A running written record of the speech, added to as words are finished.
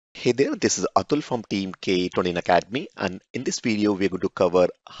Hey there, this is Atul from Team K21 Academy, and in this video, we're going to cover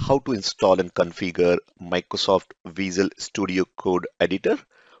how to install and configure Microsoft Visual Studio Code Editor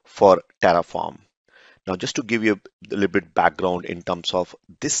for Terraform. Now, just to give you a little bit background in terms of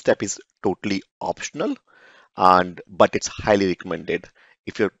this step is totally optional, but it's highly recommended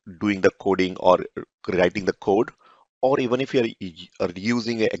if you're doing the coding or writing the code, or even if are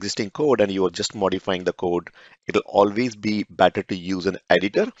using an existing code and you are just modifying the code. It'll always be better to use an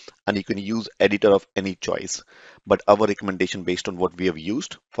editor, and you can use editor of any choice. But our recommendation based on what we have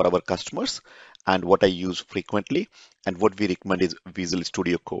used for our customers and what I use frequently and what we recommend is Visual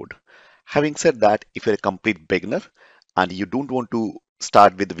Studio Code. Having said that, if you're a complete beginner and you don't want to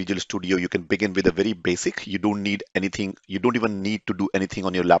start with Visual Studio, you can begin with a very basic. You don't need anything. You don't even need to do anything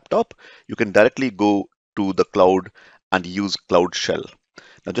on your laptop. You can directly go to the cloud and use Cloud Shell.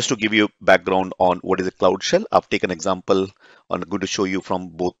 Now, just to give you background on what is a Cloud Shell, I've taken an example. I'm going to show you from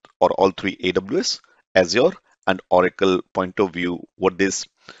both or all three AWS, Azure, and Oracle point of view. What this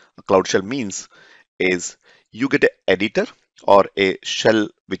Cloud Shell means is you get an editor or a shell,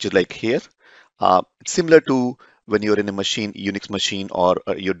 which is like here. Similar to when you're in a machine, Unix machine, or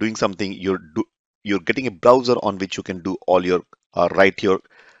you're doing something, you're getting a browser on which you can do all your write your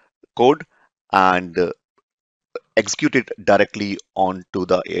code and execute it directly onto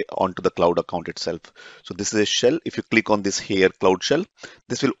the cloud account itself. So this is a shell. If you click on this here cloud shell,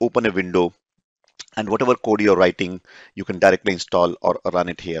 this will open a window, and whatever code you're writing, you can directly install or run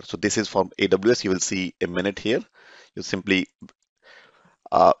it here. So this is from AWS. You will see a minute here. You simply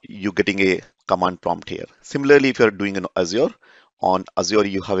you getting a command prompt here. Similarly, if you're doing an Azure, on Azure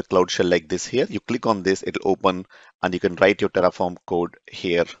you have a cloud shell like this here. You click on this, it'll open, and you can write your Terraform code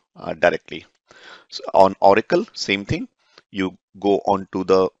here directly. So on Oracle, same thing. You go on to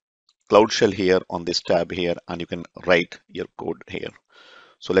the cloud shell here on this tab here, and you can write your code here.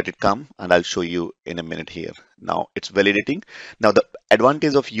 So let it come, and I'll show you in a minute here. Now it's validating. Now the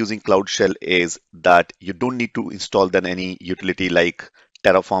advantage of using Cloud Shell is that you don't need to install then any utility like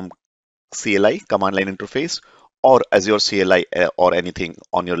Terraform CLI, command line interface, or Azure CLI or anything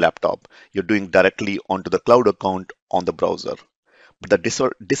on your laptop. You're doing directly onto the cloud account on the browser. But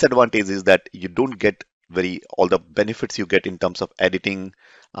the disadvantage is that you don't get very all the benefits you get in terms of editing,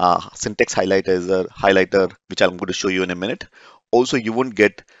 syntax highlighter, which I'm going to show you in a minute. Also, you won't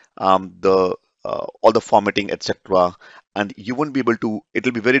get the all the formatting, etc. And you won't be able to.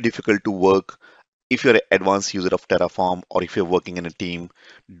 It'll be very difficult to work if you're an advanced user of Terraform or if you're working in a team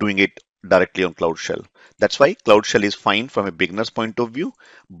doing it directly on Cloud Shell. That's why Cloud Shell is fine from a beginner's point of view,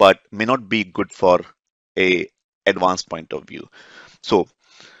 but may not be good for a advanced point of view. So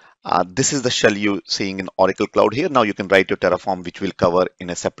this is the shell you're seeing in Oracle Cloud here. Now you can write your Terraform, which we'll cover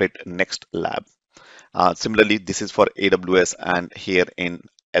in a separate next lab. Similarly, this is for AWS, and here in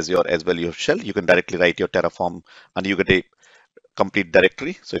Azure as well, you have shell. You can directly write your Terraform and you get a complete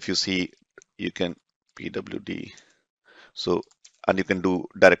directory. So if you see, you can pwd. So, and you can do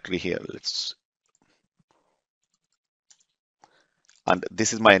directory here. And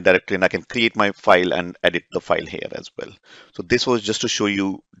this is my directory, and I can create my file and edit the file here as well. So this was just to show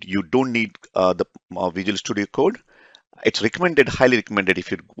you, you don't need the Visual Studio Code. It's recommended, highly recommended if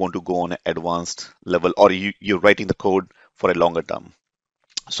you want to go on an advanced level or you're writing the code for a longer term.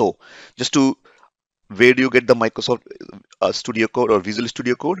 So just to, where do you get the Microsoft Studio Code or Visual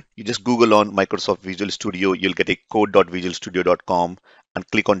Studio Code? You just Google on Microsoft Visual Studio, you'll get a code.visualstudio.com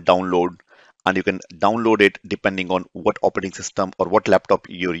and click on download, and you can download it depending on what operating system or what laptop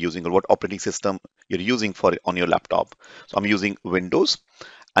you're using or what operating system you're using for on your laptop. So I'm using Windows,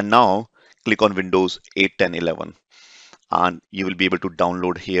 and now click on Windows 8, 10, 11, and you will be able to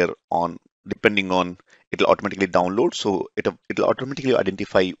download here on, depending on, it'll automatically download. So it'll automatically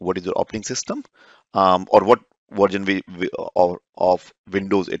identify what is your operating system or what version of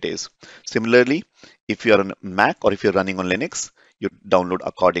Windows it is. Similarly, if you're on Mac or if you're running on Linux, you download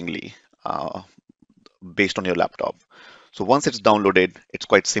accordingly based on your laptop. So once it's downloaded, it's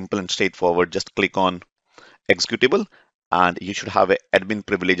quite simple and straightforward. Just click on executable, and you should have admin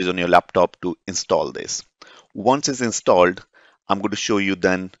privileges on your laptop to install this. Once it's installed, I'm going to show you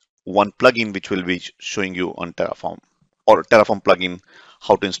then one plugin which will be showing you on Terraform or Terraform plugin,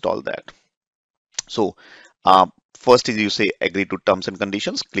 how to install that. So first is you say agree to terms and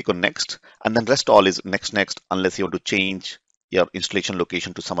conditions, click on next, and then rest all is next unless you want to change your installation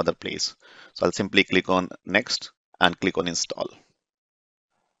location to some other place. So I'll simply click on next and click on install.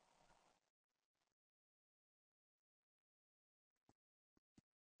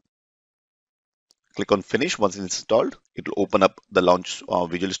 Click on finish. Once it's installed, it will open up the launch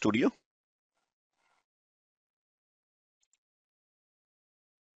Visual Studio.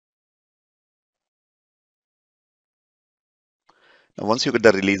 Now, once you get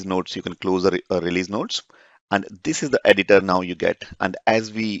the release notes, you can close the release notes. And this is the editor now you get. And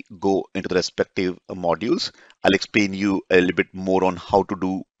as we go into the respective modules, I'll explain you a little bit more on how to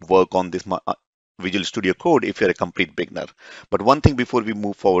do work on this Visual Studio Code if you're a complete beginner. But one thing before we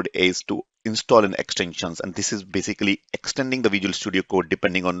move forward is to install an extensions. And this is basically extending the Visual Studio Code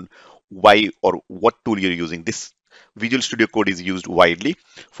depending on why or what tool you're using. This Visual Studio Code is used widely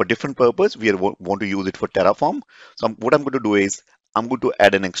for different purpose. Want to use it for Terraform. So what I'm going to do is I'm going to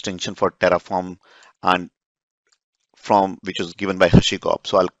add an extension for Terraform and from which is given by HashiCorp.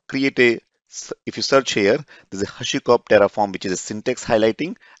 So I'll create if you search here, there's a HashiCorp Terraform, which is a syntax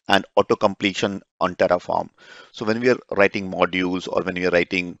highlighting and auto completion on Terraform. So when we are writing modules or when we are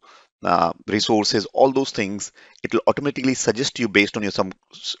writing resources, all those things, it will automatically suggest you based on your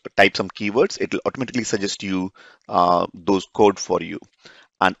type some keywords. It will automatically suggest you those code for you.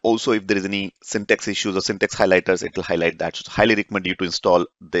 And also if there is any syntax issues or syntax highlighters, it will highlight that. So highly recommend you to install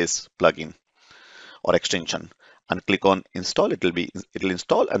this plugin or extension and click on install. It'll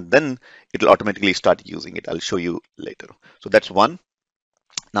install and then it'll automatically start using it. I'll show you later. So that's one.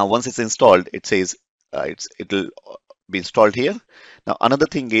 Now once it's installed, it says it'll be installed here. Now another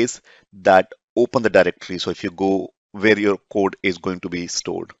thing is that open the directory. So if you go where your code is going to be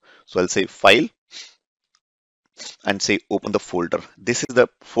stored, so I'll say file and say open the folder. This is the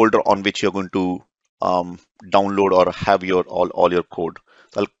folder on which you're going to download or have your all your code.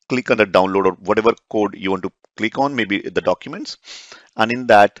 So I'll click on the download or whatever code you want to click on, maybe the documents, and in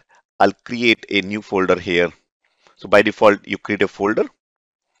that I'll create a new folder here. So by default, you create a folder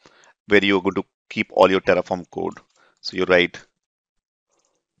where you're going to keep all your Terraform code. So you write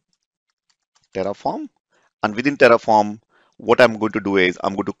Terraform, and within Terraform, what I'm going to do is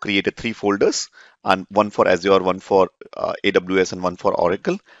I'm going to create three folders, and one for Azure, one for AWS, and one for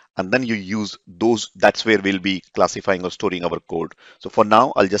Oracle. And then you use those. That's where we'll be classifying or storing our code. So for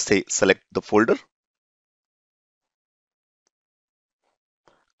now, I'll just say select the folder,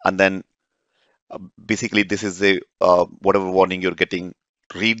 and then basically this is a whatever warning you're getting.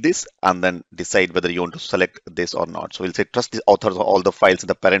 Read this and then decide whether you want to select this or not. So we'll say trust the authors of all the files in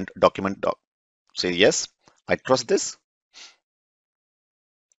the parent document. Say yes, I trust this.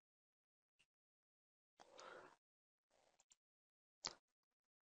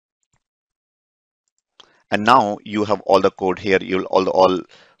 And now you have all the code here. You'll all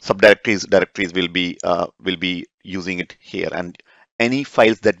directories will be using it here. And any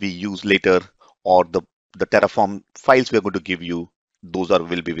files that we use later or the Terraform files we are going to give you, those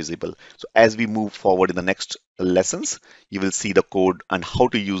will be visible. So as we move forward in the next lessons, you will see the code and how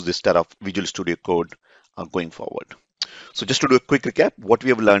to use this Visual Studio Code going forward. So just to do a quick recap, what we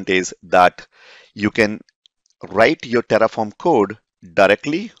have learned is that you can write your Terraform code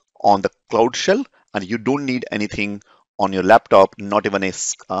directly on the Cloud Shell, and you don't need anything on your laptop, not even a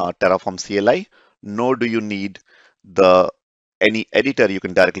Terraform CLI, nor do you need any editor. You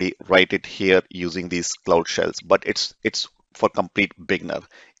can directly write it here using these Cloud Shells, but it's for complete beginner.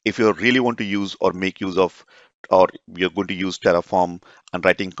 If you really want to use or make use of, or you're going to use Terraform and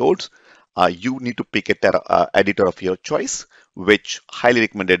writing codes, you need to pick a editor of your choice, which highly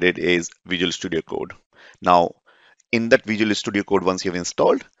recommended it is Visual Studio Code. Now, in that Visual Studio Code, once you've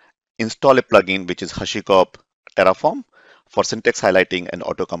installed, install a plugin which is HashiCorp Terraform for syntax highlighting and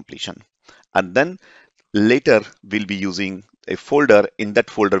auto completion. And then later we'll be using a folder. In that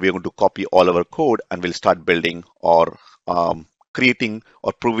folder, we're going to copy all our code and we'll start building or creating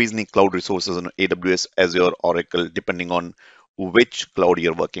or provisioning cloud resources on AWS, Azure, Oracle, depending on which cloud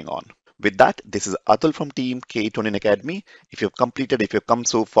you're working on. With that, this is Atul from team K21 Academy. If you've come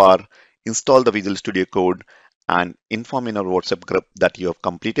so far, install the Visual Studio Code and inform in our WhatsApp group that you have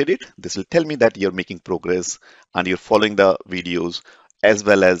completed it. This will tell me that you're making progress and you're following the videos, as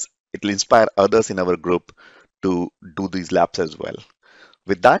well as it will inspire others in our group to do these labs as well.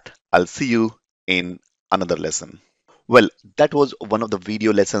 With that, I'll see you in another lesson. Well, that was one of the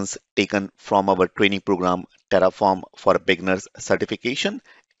video lessons taken from our training program, Terraform for Beginners certification,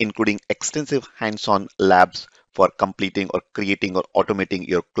 including extensive hands-on labs for completing or creating or automating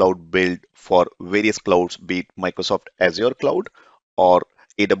your cloud build for various clouds, be it Microsoft Azure Cloud or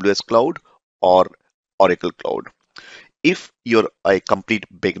AWS Cloud or Oracle Cloud. If you're a complete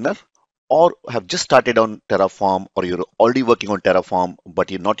beginner or have just started on Terraform or you're already working on Terraform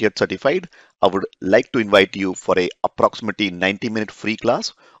but you're not yet certified, I would like to invite you for a approximately 90-minute free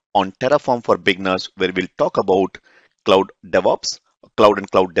class on Terraform for beginners, where we'll talk about cloud DevOps, cloud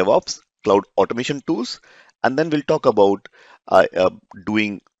and cloud DevOps, cloud automation tools, and then we'll talk about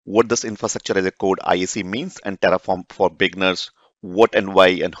doing what this infrastructure as a code IAC means and Terraform for beginners, what and why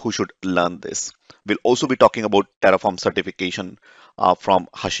and who should learn this. We'll also be talking about Terraform certification from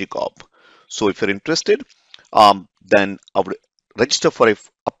HashiCorp. So if you're interested, then I would register for a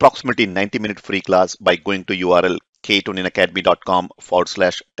approximately 90-minute free class by going to URL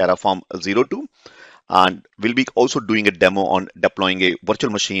k21academy.com/terraform02. And we'll be also doing a demo on deploying a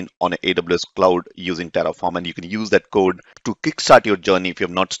virtual machine on a AWS cloud using Terraform. And you can use that code to kickstart your journey if you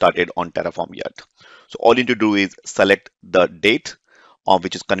have not started on Terraform yet. So all you need to do is select the date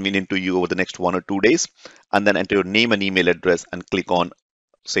which is convenient to you over the next 1 or 2 days, and then enter your name and email address and click on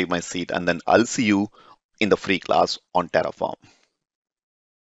save my seat. And then I'll see you in the free class on Terraform.